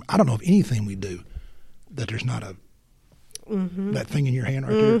coworkers in the room. I don't know of anything we do that there's not that thing in your hand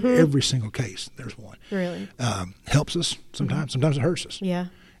right there. Every single case, there's one. Really? Helps us sometimes. Sometimes it hurts us. Yeah.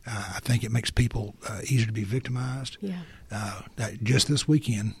 I think it makes people easier to be victimized. Yeah. Just this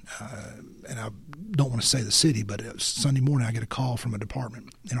weekend, and I don't want to say the city, but Sunday morning I get a call from a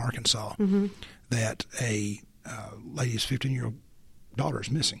department in Arkansas that a lady's 15-year-old daughter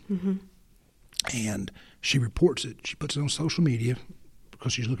is missing. And she reports it. She puts it on social media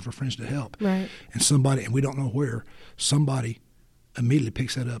because she's looking for friends to help. Right. And we don't know where, somebody immediately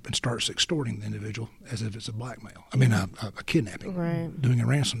picks that up and starts extorting the individual as if it's a blackmail. I mean, a kidnapping, doing a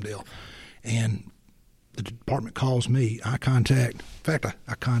ransom deal. And the department calls me. I contact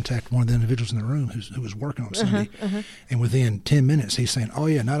one of the individuals in the room who was working on Sunday. And within 10 minutes, he's saying, oh,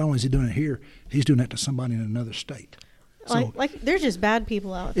 yeah, not only is he doing it here, he's doing that to somebody in another state. So, like there's just bad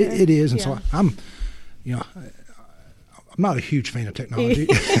people out there. It is. And so I'm not a huge fan of technology.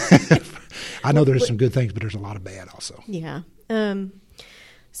 I know there's some good things, but there's a lot of bad also. Yeah.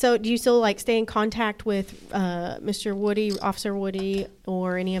 So do you still stay in contact with Mr. Woody, Officer Woody,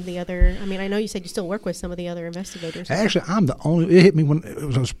 or any of the other? I mean, I know you said you still work with some of the other investigators. Actually, I'm the only. It hit me when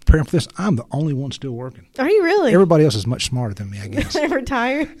I was preparing for this. I'm the only one still working. Are you really? Everybody else is much smarter than me, I guess.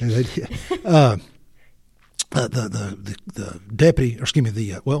 Retired? The deputy, or excuse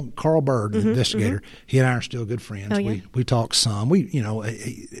me, Carl Bird, the investigator, he and I are still good friends. Oh, yeah. We talk some.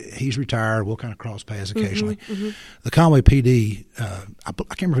 He's retired. We'll kind of cross paths occasionally. The Conway PD, I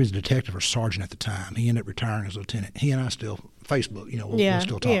can't remember if he was a detective or sergeant at the time. He ended up retiring as lieutenant. He and I still Facebook. We'll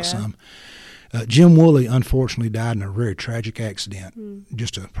still talk some. Jim Woolley unfortunately died in a very tragic accident,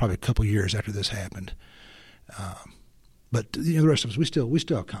 just probably a couple years after this happened. But the rest of us, we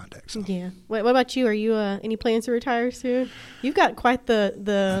still have contact. So. Yeah. What about you? Are you any plans to retire soon? You've got quite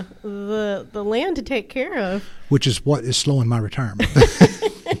the land to take care of. Which is what is slowing my retirement.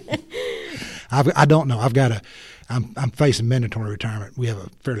 I don't know. I'm facing mandatory retirement. We have a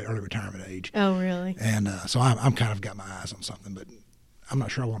fairly early retirement age. Oh, really? And so I'm kind of got my eyes on something, but I'm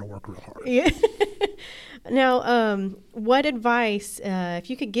not sure I want to work real hard. Yeah. Now, what advice, if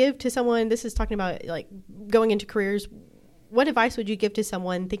you could give to someone, this is talking about going into careers, what advice would you give to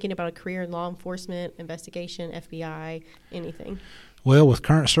someone thinking about a career in law enforcement, investigation, FBI, anything? Well, with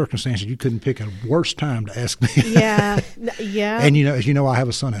current circumstances, you couldn't pick a worse time to ask me. Yeah. And as you know, I have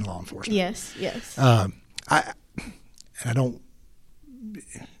a son in law enforcement. Yes. I don't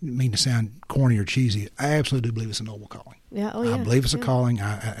mean to sound corny or cheesy. I absolutely do believe it's a noble calling. Yeah. Oh, yeah. I believe it's a calling,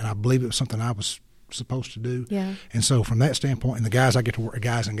 and I believe it was something I was supposed to do. Yeah. And so from that standpoint, and the guys I get to work,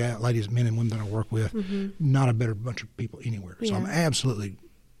 guys and ladies, men and women that I work with, not a better bunch of people anywhere. So I'm absolutely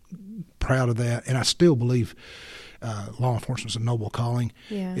proud of that, and I still believe law enforcement is a noble calling.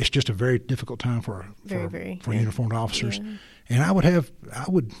 Yeah. It's just a very difficult time for uniformed officers. Yeah. And I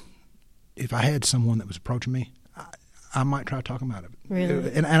would, if I had someone that was approaching me, I might try to talk them out of it.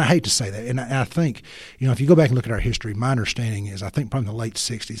 Really? And I hate to say that. And I think, if you go back and look at our history, my understanding is I think probably in the late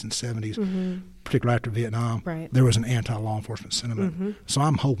 60s and 70s, particularly after Vietnam, there was an anti-law enforcement sentiment. So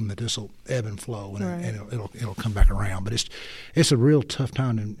I'm hoping that this will ebb and flow and it'll come back around. But it's a real tough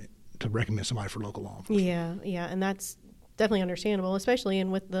time to recommend somebody for local law enforcement. Yeah, and that's definitely understandable, especially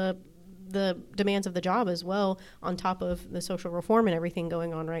with the the demands of the job as well, on top of the social reform and everything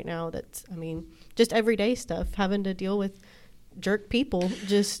going on right now. That's, I mean, just everyday stuff, having to deal with jerk people,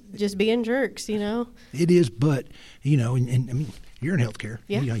 just being jerks, you know. It is, but you know, and I mean, you're in healthcare.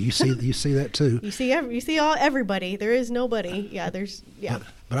 Yeah. You know, you see that too. You see everybody. There is nobody. Yeah,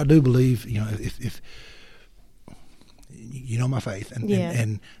 But I do believe, you know, if you know my faith,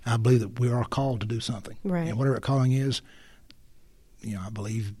 and I believe that we are called to do something, right? And whatever that calling is, you know, I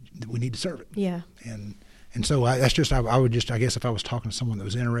believe that we need to serve it. Yeah. And so I would just, I guess if I was talking to someone that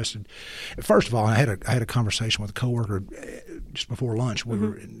was interested, first of all, I had a conversation with a coworker just before lunch,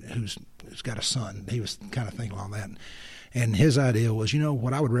 who's got a son. He was kind of thinking along that. And his idea was, you know,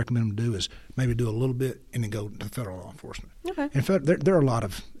 what I would recommend him to do is maybe do a little bit and then go to federal law enforcement. Okay. In fact, there are a lot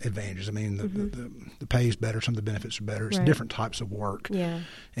of advantages. I mean, the pay is better. Some of the benefits are better. It's different types of work. Yeah.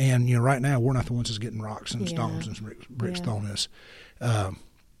 And, you know, right now we're not the ones that's getting rocks and stones and bricks thrown at us.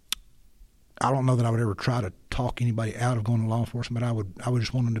 I don't know that I would ever try to talk anybody out of going to law enforcement, but I would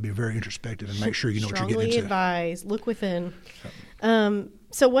just want them to be very introspective and make sure you know what you're getting into. Strongly advise. Look within.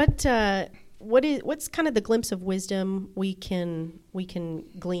 So what's kind of the glimpse of wisdom we can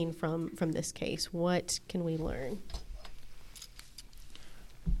glean from this case? What can we learn?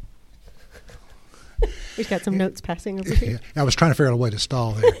 We've got some notes passing over here. I was trying to figure out a way to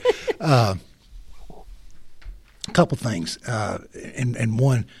stall there. A couple things, and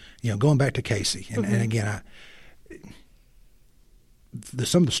one, you know, going back to Casey, and again,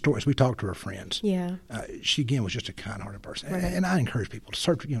 some of the stories we talked to her friends. Yeah, she again was just a kind-hearted person, right. and I encourage people to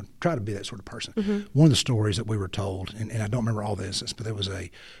search, you know, try to be that sort of person. One of the stories that we were told, and I don't remember all the instances, but there was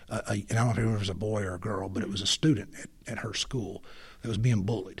and I don't know if it was a boy or a girl, but it was a student at her school that was being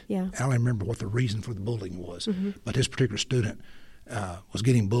bullied. Yeah, I don't remember what the reason for the bullying was, but this particular student was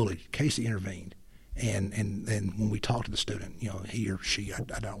getting bullied. Casey intervened. And then when we talked to the student, you know, he or she,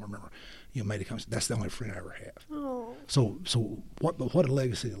 I don't remember, you know, made a comment. That's the only friend I ever have. Oh. So what a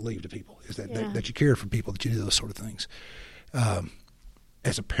legacy to leave to people is that you care for people, that you do those sort of things.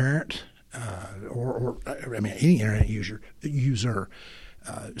 As a parent, or I mean, any internet user,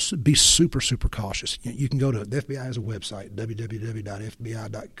 be super, super cautious. You can go to the FBI has a website, www.fbi.gov,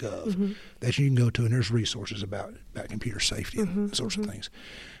 that you can go to, and there's resources about computer safety and sorts of things.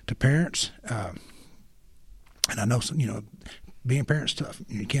 To parents, and I know some, you know, being parents tough.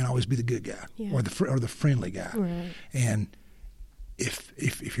 You can't always be the good guy or the friendly guy. Right. And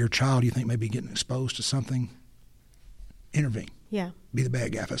if your child you think may be getting exposed to something, intervene. Yeah. Be the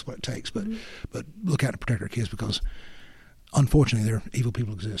bad guy if that's what it takes. But look out to protect our kids, because unfortunately there evil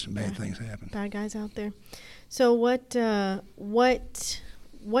people exist and bad things happen. Bad guys out there. So what can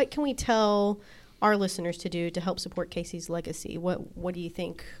we tell our listeners to do to help support Casey's legacy? What do you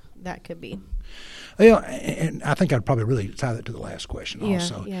think that could be? Well, and I think I'd probably really tie that to the last question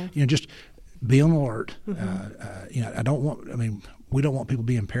also. Yeah. You know, just be on alert. You know, we don't want people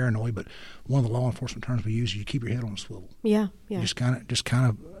being paranoid, but one of the law enforcement terms we use is you keep your head on a swivel. Yeah. Just kind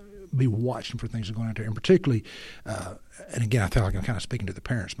of be watching for things that are going out there, and particularly, and again, I feel like I'm kind of speaking to the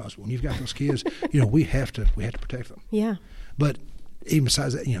parents most. When you've got those kids, you know, we have to protect them. Yeah. But even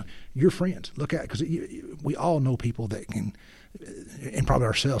besides that, you know, your friends, look at, because we all know people that can, and probably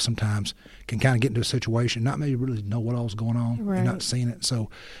ourselves sometimes, can kind of get into a situation, not maybe really know what all's going on, and not seeing it. So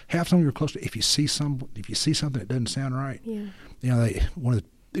have someone you're close to. If you see something that doesn't sound right, you know, one of the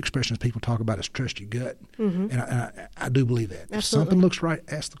expressions people talk about is trust your gut, and I do believe that. Absolutely. If something looks right,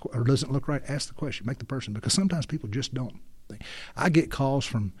 or doesn't look right, ask the question, make the person, because sometimes people just don't think. I get calls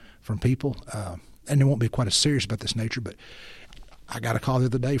from people, and they won't be quite as serious about this nature, but I got a call the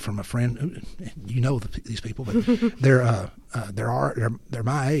other day from a friend who, you know, these people, but they're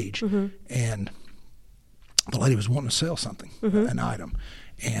my age, and the lady was wanting to sell something, an item,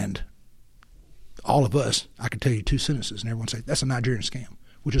 and all of us, I could tell you 2 sentences, and everyone say that's a Nigerian scam,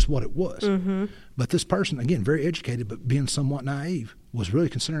 which is what it was. But this person, again, very educated, but being somewhat naive, was really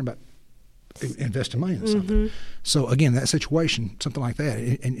concerned about investing money in something. So again, that situation, something like that,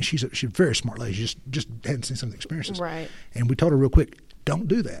 and she's a very smart lady. She just hadn't seen some of the experiences. Right. And we told her real quick, don't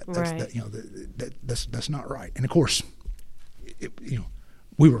do that. That's not right. And of course, you know,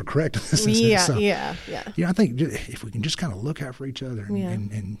 we were correct in this instance. So, you know, I think if we can just kind of look out for each other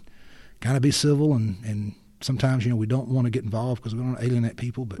and kind of be civil, and sometimes, you know, we don't want to get involved because we don't want to alienate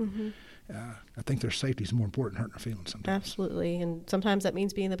people, but I think their safety is more important than hurting their feelings sometimes. Absolutely. And sometimes that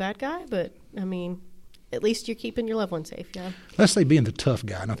means being the bad guy, but I mean, at least you're keeping your loved one safe. Yeah. Let's say being the tough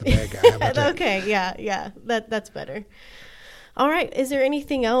guy, not the bad guy. How about that? Okay. Yeah. That's better. All right. Is there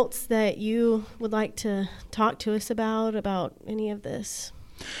anything else that you would like to talk to us about any of this?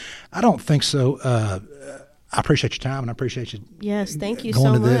 I don't think so. I appreciate your time, and I appreciate you. Yes, thank you going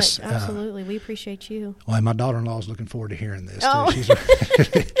so to much. this. Absolutely, we appreciate you. Well, and my daughter-in-law is looking forward to hearing this. Oh.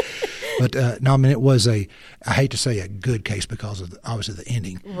 But no, I mean, it was I hate to say a good case because of obviously the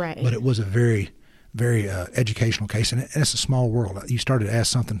ending, Right. but it was a very, very educational case, and it's a small world. You started to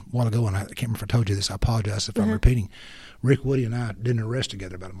ask something a while ago, and I can't remember if I told you this. I apologize if I'm repeating. Rick Woody and I did an arrest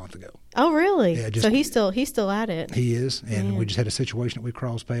together about a month ago. Oh, really? Yeah, So he's still at it. He is, and Man. we just had a situation that we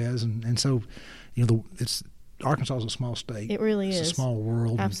crossed paths, and so, Arkansas is a small state. It really it's is. a small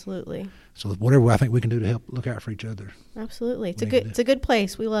world. Absolutely. So whatever I think we can do to help look out for each other. Absolutely. We need to do. It's a good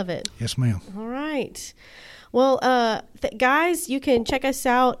place. We love it. Yes, ma'am. All right. Well, guys, you can check us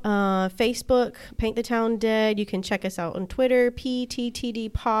out Facebook, Paint the Town Dead. You can check us out on Twitter,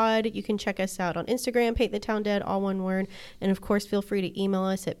 PTTD Pod. You can check us out on Instagram, Paint the Town Dead, all one word. And, of course, feel free to email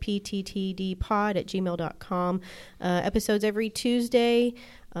us at pttdpod@gmail.com. Episodes every Tuesday.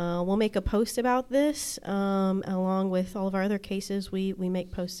 We'll make a post about this along with all of our other cases we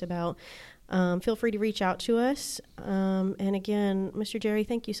make posts about. Feel free to reach out to us. And again, Mr. Jerry,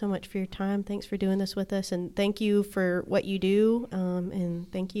 thank you so much for your time. Thanks for doing this with us. And thank you for what you do.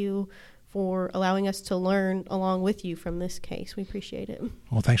 And thank you for allowing us to learn along with you from this case. We appreciate it.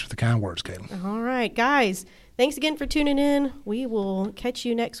 Well, thanks for the kind words, Caitlin. All right, guys. Thanks again for tuning in. We will catch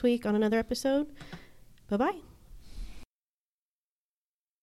you next week on another episode. Bye-bye.